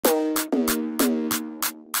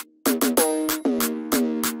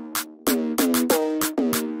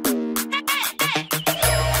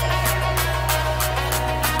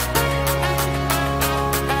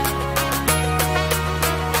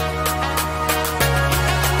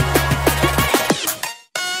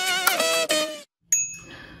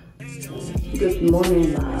good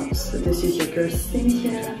morning, loves. This is your girl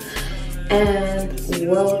Cynthia, and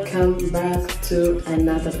welcome back to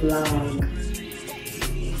another vlog.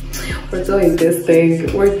 We're doing this thing.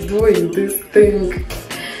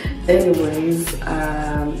 Anyways,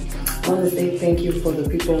 I want to say thank you for the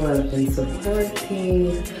people who have been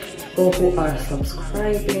supporting, people who are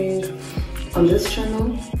subscribing. On this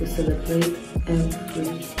channel, we celebrate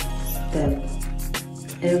every step,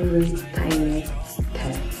 every tiny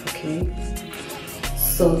step, okay?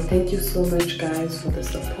 So thank you so much, guys, for the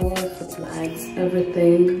support, for the likes,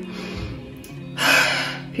 everything.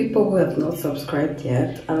 People who have not subscribed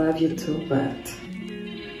yet, I love you too, but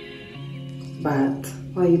why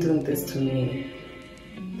are you doing this to me?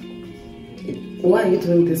 Why are you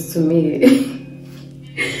doing this to me?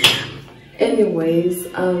 Anyways,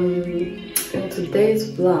 in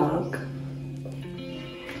today's vlog,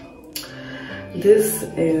 this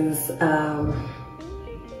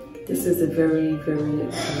is a very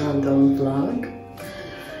random vlog,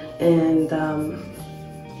 and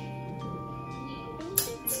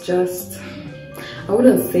it's just, I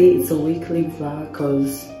wouldn't say it's a weekly vlog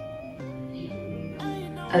because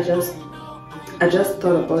I just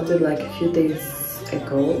thought about it like a few days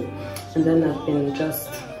ago, and then I've been just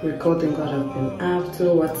recording what I've been up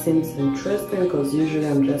to, what seems interesting, because usually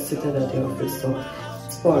I'm just seated at the office, so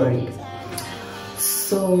it's boring.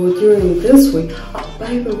 So during this week, oh,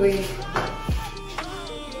 by the way,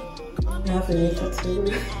 I have a new tattoo.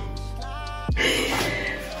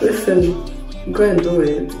 Listen, go and do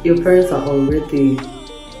it. Your parents are already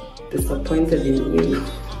disappointed in you.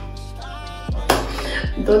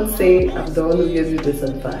 Don't say I'm the one who gave you this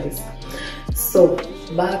advice. So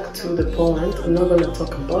back to the point. I'm not going to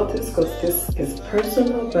talk about this because this is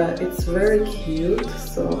personal, but it's very cute,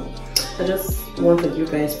 so I just wanted you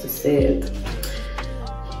guys to see it.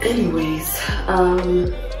 Anyways,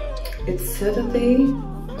 it's Saturday,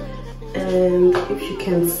 and if you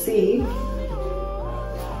can see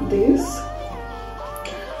this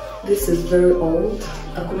is very old.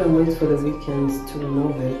 I couldn't wait for the weekend to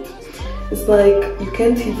remove it. It's like you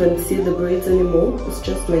can't even see the braids anymore, it's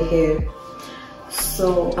just my hair.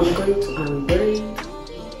 So I'm going to unbraid,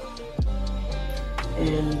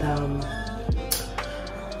 and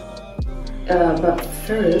but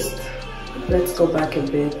first, let's go back a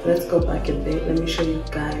bit. Let me show you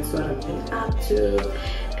guys what I've been up to,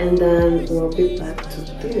 and then we'll be back to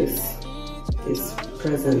this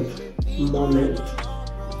present moment.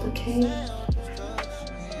 Okay.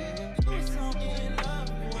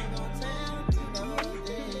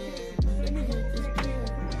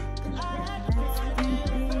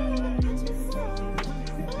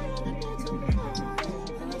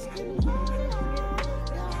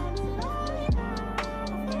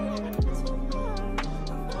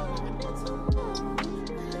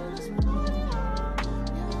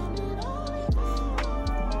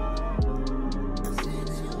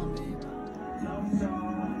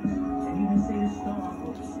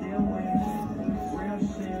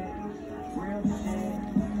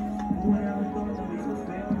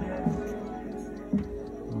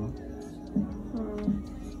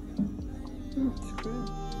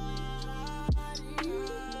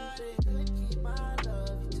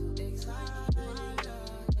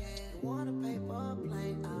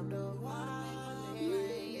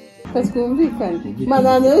 Twumvikane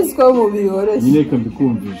manana yose umubiri woroshye nyine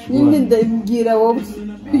kambikumvisha nyine ndabwira wowe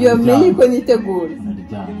yamenye ko nitegura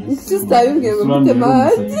iki stabibwiye ngo gutema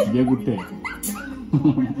hadi ngiye guteka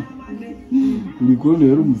urikone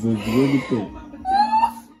rero umuzazi wo guteka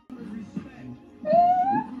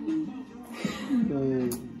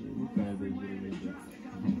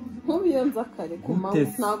Nkubiyanza kare kuma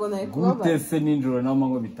ntago naye kubaba gutese ninjoro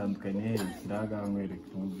namango bitandukanye kiraga nkwereka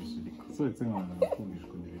kumvisha ariko so etse nkabona kumvisha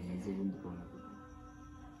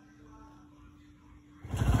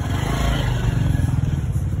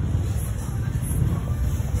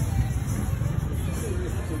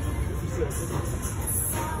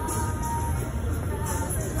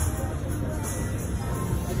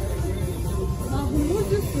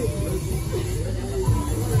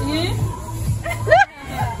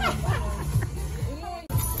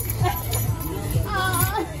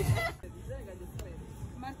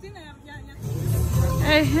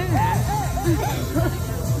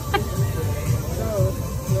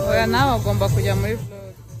oya nawe agomba kujya muri vlog.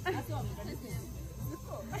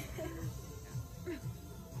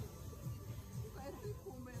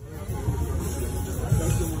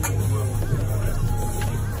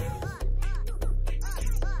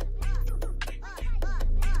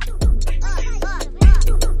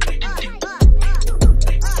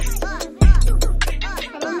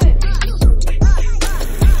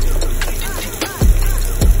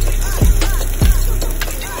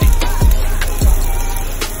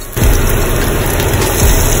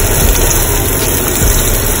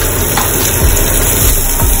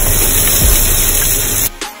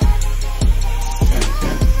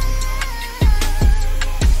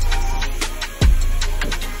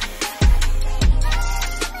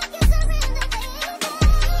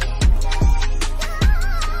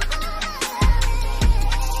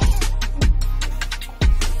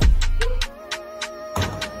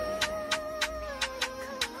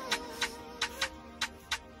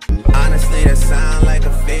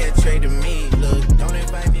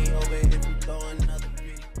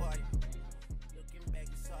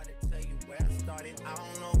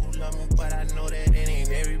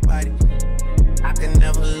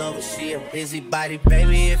 busybody,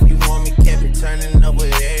 baby. If you want me, can't be turning up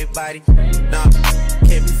with everybody. Nah,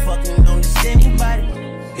 can't be fucking on this anybody.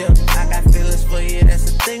 Yeah, I got feelings for you,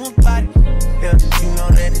 that's the thing about it. Yeah, you know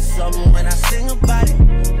that it's something when I sing about it.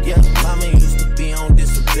 Yeah, mama used to be on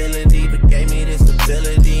disability, but gave me this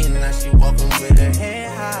ability, and now she walking with her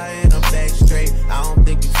head high and her back straight. I don't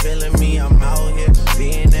think you feeling me, I'm out here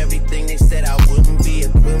being everything they said I wouldn't be,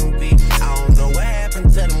 it couldn't be. I don't know what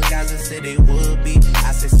happened to them guys that said they would be.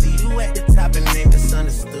 I said, see you at the top and they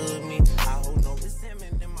misunderstood me. I hold no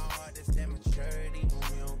resentment in my heart, that's that maturity. We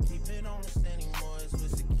don't keep it on us anymore, it's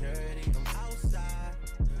with security. I'm outside,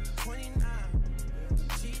 29,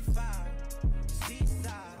 G5,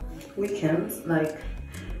 seaside. Weekends, like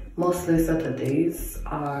mostly Saturdays,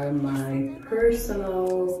 are my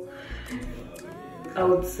personal, I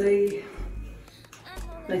would say,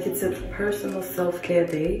 like it's a personal self-care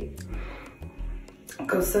day.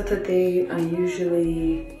 Because Saturday I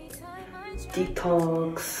usually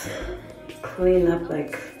detox, clean up,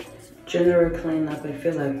 like general cleanup. I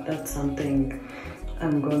feel like that's something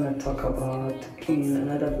I'm gonna talk about in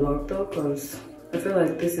another vlog though, because I feel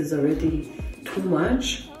like this is already too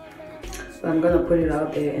much, but I'm gonna put it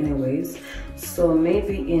out there anyways. So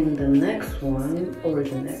maybe in the next one or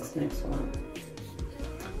the next one,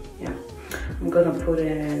 yeah, I'm gonna put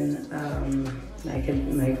in like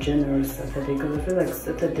my general Saturday, because I feel like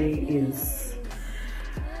Saturday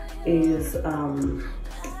is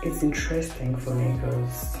interesting for me,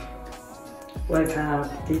 because wake up,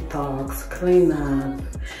 detox, clean up.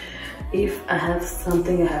 If I have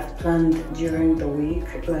something I have planned during the week,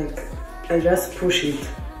 like I just push it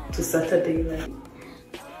to Saturday. Like,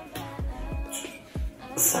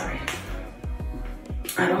 sorry,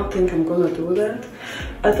 I don't think I'm gonna do that.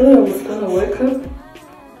 I thought I was gonna wake up,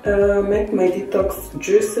 make my detox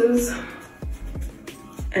juices,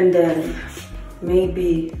 and then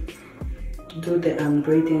maybe do the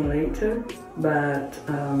unbraiding later, but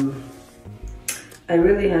I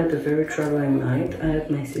really had a very troubling night. I had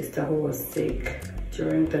my sister who was sick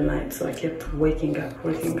during the night, so I kept waking up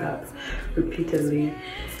repeatedly,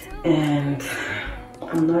 and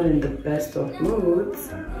I'm not in the best of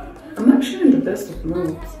moods. I'm actually in the best of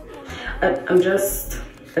moods.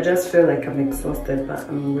 I just feel like I'm exhausted, but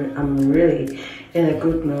I'm really in a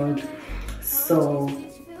good mood. So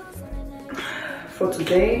for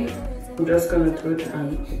today, I'm just gonna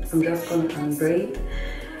unbraid,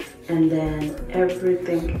 and then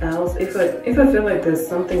everything else, if I feel like there's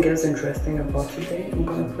something else interesting about today, I'm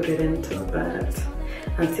gonna put it into. But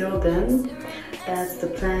until then, that's the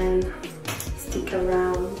plan. Stick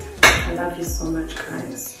around. I love you so much,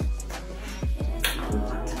 guys. I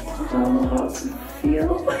don't know how to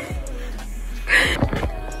feel.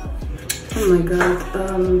 Oh my god.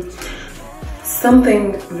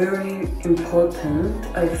 Something very important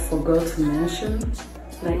I forgot to mention.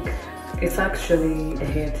 Like, it's actually a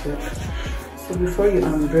hair tip. So before you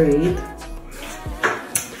unbraid,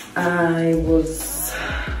 I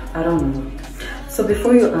don't know. So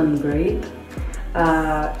before you unbraid,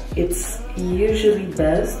 it's usually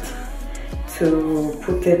best to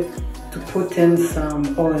put in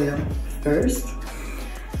some oil first,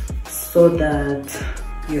 so that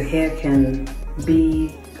your hair can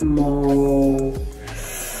be more,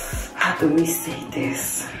 how do we say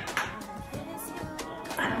this?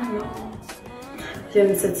 I don't know.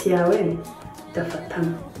 Yeah.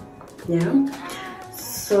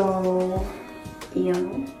 So, yeah.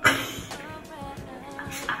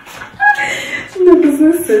 No, because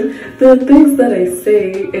listen, there are things that I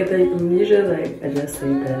say and I'm usually like, I just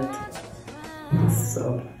say that.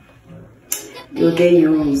 So, you'll get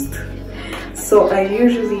used. So I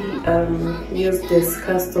usually use this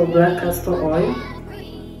black castor oil. I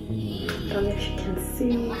don't know if you can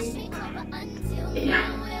see it.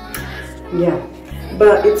 Yeah,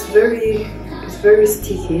 but it's very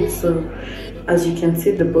sticky. So as you can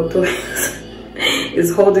see, the bottle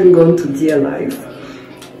is holding on to dear life.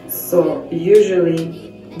 So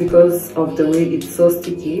usually, because of the way it's so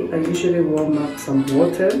sticky, I usually warm up some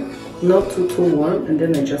water, not too warm, and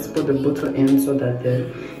then I just put the bottle in so that the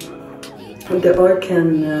oil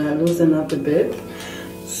can loosen up a bit.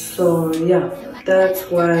 So yeah, that's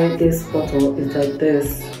why this bottle is like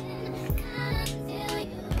this,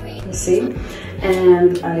 you see.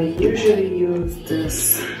 And I usually use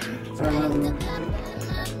this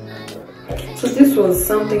so this was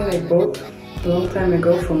something I bought a long time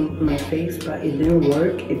ago from my face, but it didn't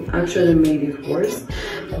work. It actually made it worse.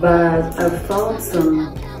 But I found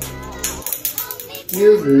some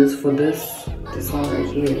uses for this one right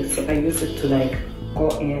here. So I use it to like go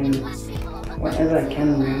in whenever I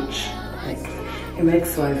can reach. Like, it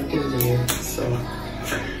makes life easier. So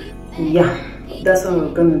yeah, that's what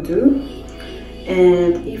we're gonna do.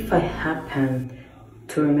 And if I happen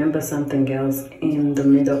to remember something else in the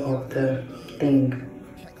middle of the thing,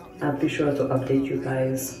 I'll be sure to update you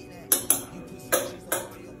guys.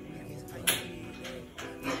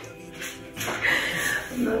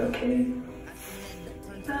 I'm not okay.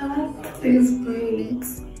 These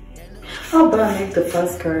braids. How about I make the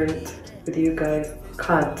first card with you guys?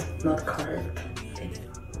 Cut, not carved.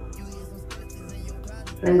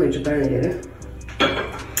 Language barrier.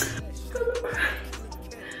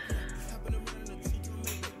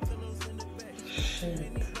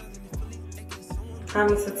 Shit.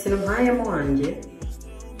 Imisatsi mpayemo wanjye.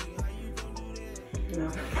 No.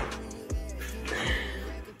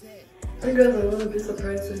 You guys are gonna be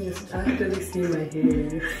surprised when you actually see my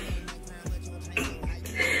hair.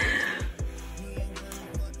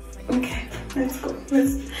 Okay, let's go.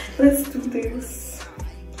 Let's do this.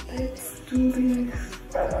 Let's do this.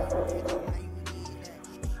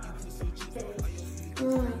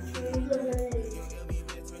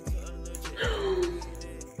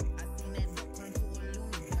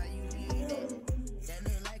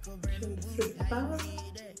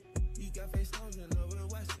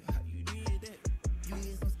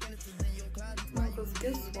 Because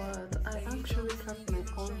guess what? I actually cut my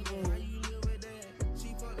own hair.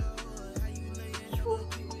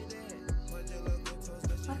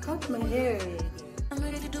 I cut my hair. I'm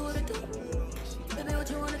ready to do what I do. Baby, what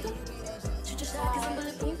you wanna do? Shoot your shot, cause I'm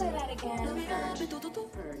bulletproof. Say that again.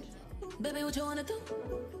 Baby, what you wanna do?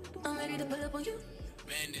 I'm ready to pull up on you.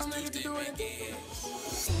 I'm ready to do what I do.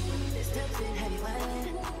 This steps in heavy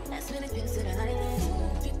wine. Last minute pips to the island.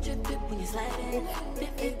 Drip, drip, drip when you slide in.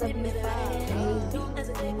 Dip, dip, dip, dip, dip. Don't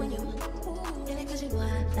hesitate when you get it cause you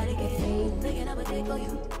want. Let it get it. Taking up a dick for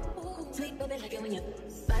you. Sweet baby, like it when you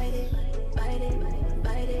bite it, bite it,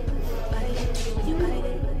 bite it, bite it. When you bite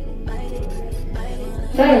it, bite it, bite it.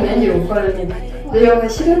 다른 메뉴 오빠는 내 영화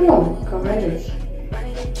싫으면 가만히.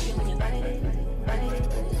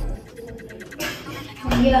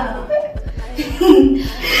 Iya.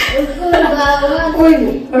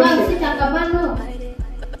 Masih cakapan lo.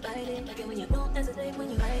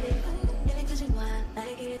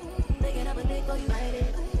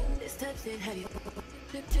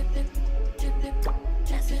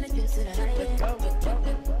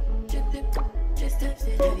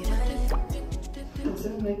 Does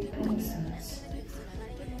it make any sense?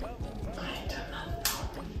 I don't know.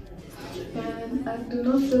 And I do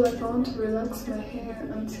not feel like I want to relax my hair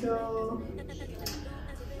until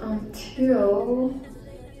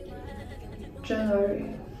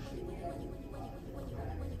January.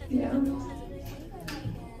 Yeah.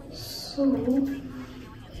 So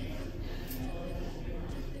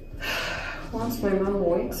once my mom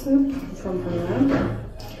wakes up from her nap,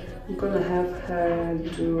 I'm gonna have her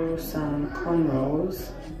do some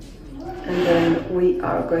cornrows, and then we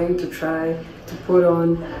are going to try to put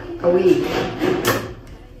on a wig.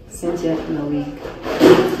 Cynthia in a wig.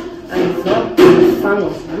 I'm not a fan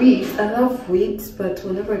of wigs. I love wigs, but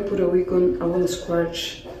whenever I put a wig on, I want to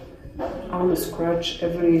scratch. I want to scratch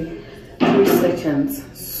every 3 seconds,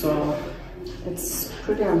 so it's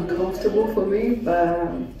pretty uncomfortable for me,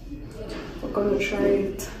 but we're gonna try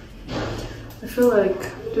it. I feel like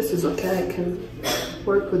this is okay. I can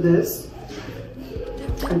work with this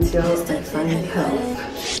until I find help.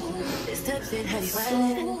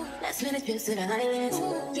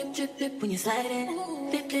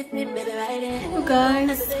 You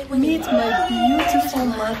guys, meet my beautiful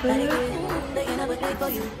mother.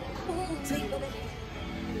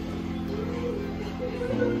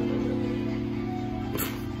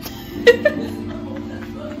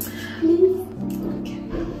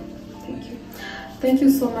 Thank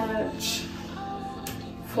you so much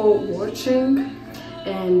for watching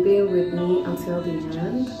and being with me until the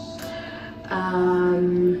end.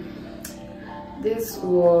 This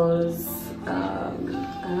was I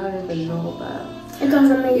don't even know, but It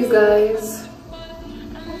was amazing. you guys,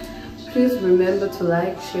 please remember to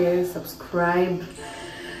like, share, subscribe,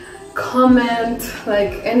 comment,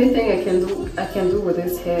 like anything I can do with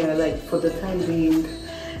this hair, like for the time being.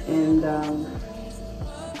 And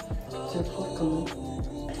je crois comment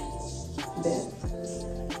there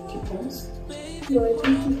tu penses? You're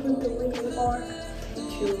beautiful the way you are.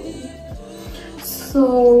 Thank you.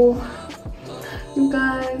 So you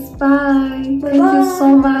guys, bye. Thank you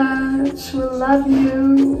so much. We love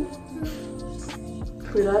you.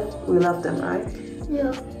 We love them, right?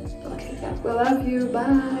 Yeah. Okay, yeah. We love you.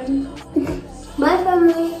 Bye. Bye,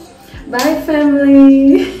 family. Bye,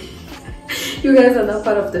 family. You guys are not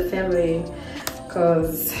part of the family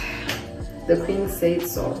because the queen said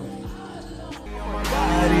so.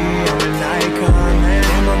 body, I'm an icon.